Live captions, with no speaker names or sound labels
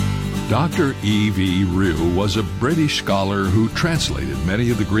Dr. E.V. Rue was a British scholar who translated many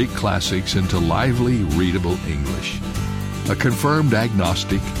of the Greek classics into lively, readable English. A confirmed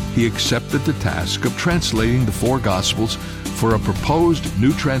agnostic, he accepted the task of translating the four Gospels for a proposed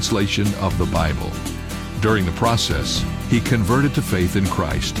new translation of the Bible. During the process, he converted to faith in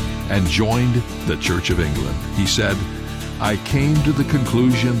Christ and joined the Church of England. He said, "I came to the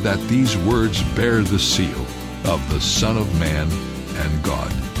conclusion that these words bear the seal of the Son of Man and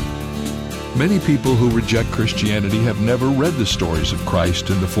God." Many people who reject Christianity have never read the stories of Christ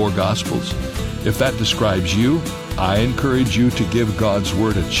in the four Gospels. If that describes you, I encourage you to give God's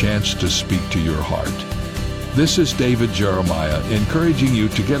Word a chance to speak to your heart. This is David Jeremiah encouraging you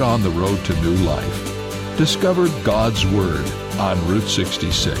to get on the road to new life. Discover God's Word on Route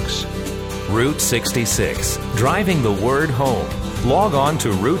 66. Route 66, driving the Word home. Log on to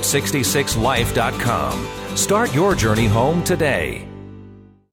Route66Life.com. Start your journey home today.